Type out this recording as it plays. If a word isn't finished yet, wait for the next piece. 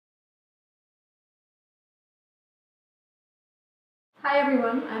Hi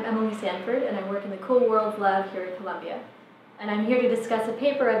everyone, I'm Emily Sandford and I work in the Cool Worlds lab here at Columbia. And I'm here to discuss a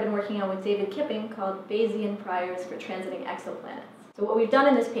paper I've been working on with David Kipping called Bayesian priors for transiting exoplanets. So what we've done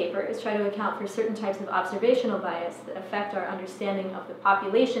in this paper is try to account for certain types of observational bias that affect our understanding of the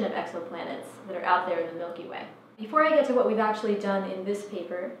population of exoplanets that are out there in the Milky Way. Before I get to what we've actually done in this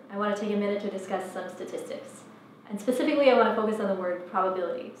paper, I want to take a minute to discuss some statistics. And specifically, I want to focus on the word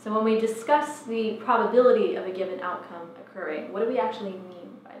probability. So when we discuss the probability of a given outcome occurring, what do we actually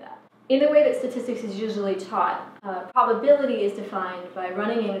mean by that? In the way that statistics is usually taught, probability is defined by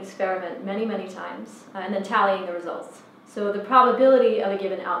running an experiment many, many times and then tallying the results. So the probability of a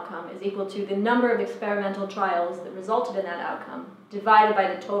given outcome is equal to the number of experimental trials that resulted in that outcome divided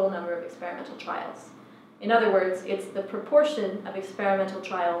by the total number of experimental trials. In other words, it's the proportion of experimental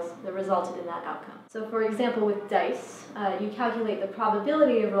trials that resulted in that outcome. So for example, with dice, you calculate the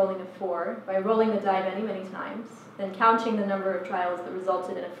probability of rolling a 4 by rolling the die many, many times, then counting the number of trials that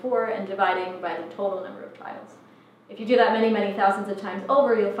resulted in a 4 and dividing by the total number of trials. If you do that many, many thousands of times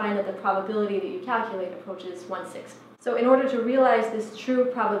over, you'll find that the probability that you calculate approaches 1/6. So in order to realize this true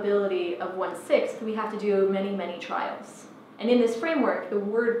probability of 1/6, we have to do many, many trials. And in this framework, the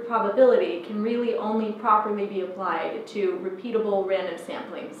word probability can really only properly be applied to repeatable random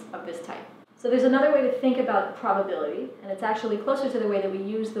samplings of this type. So there's another way to think about probability, and it's actually closer to the way that we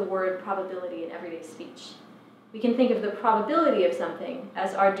use the word probability in everyday speech. We can think of the probability of something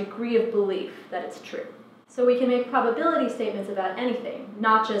as our degree of belief that it's true. So we can make probability statements about anything,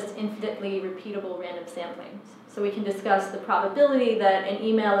 not just infinitely repeatable random samplings. So we can discuss the probability that an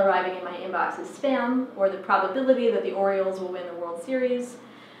email arriving in my inbox is spam, or the probability that the Orioles will win the World Series,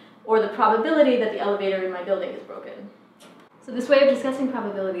 or the probability that the elevator in my building is broken. So this way of discussing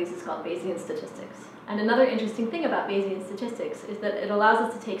probabilities is called Bayesian statistics. And another interesting thing about Bayesian statistics is that it allows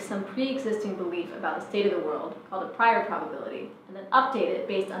us to take some pre-existing belief about the state of the world, called a prior probability, and then update it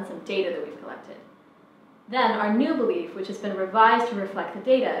based on some data that we've collected. Then our new belief, which has been revised to reflect the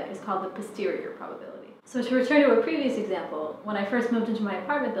data, is called the posterior probability. So to return to a previous example, when I first moved into my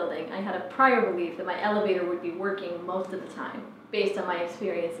apartment building, I had a prior belief that my elevator would be working most of the time, based on my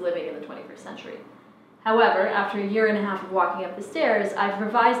experience living in the 21st century. However, after a year and a half of walking up the stairs, I've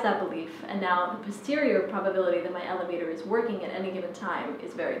revised that belief, and now the posterior probability that my elevator is working at any given time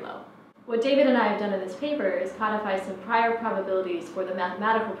is very low. What David and I have done in this paper is codify some prior probabilities for the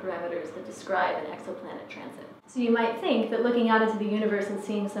mathematical parameters that describe an exoplanet transit. So you might think that looking out into the universe and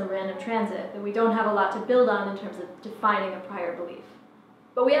seeing some random transit, that we don't have a lot to build on in terms of defining a prior belief.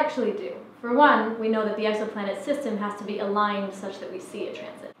 But we actually do. For one, we know that the exoplanet system has to be aligned such that we see a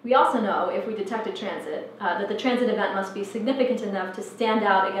transit. We also know, if we detect a transit, that the transit event must be significant enough to stand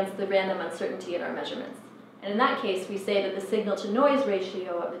out against the random uncertainty in our measurements. And in that case, we say that the signal-to-noise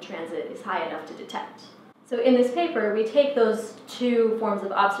ratio of the transit is high enough to detect. So in this paper, we take those two forms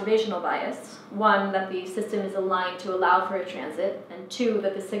of observational bias, one, that the system is aligned to allow for a transit, and two,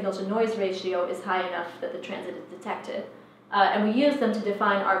 that the signal-to-noise ratio is high enough that the transit is detected, and we use them to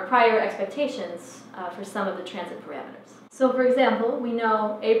define our prior expectations for some of the transit parameters. So for example, we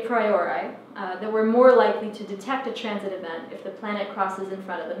know a priori that we're more likely to detect a transit event if the planet crosses in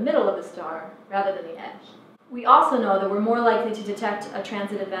front of the middle of the star rather than the edge. We also know that we're more likely to detect a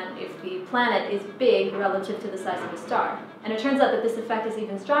transit event if the planet is big relative to the size of the star. And it turns out that this effect is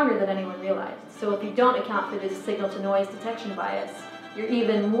even stronger than anyone realized. So if you don't account for this signal-to-noise detection bias, you're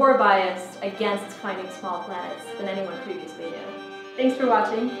even more biased against finding small planets than anyone previously knew. Thanks for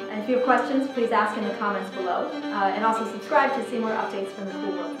watching, and if you have questions, please ask in the comments below, and also subscribe to see more updates from the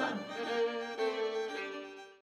Cool Worlds lab.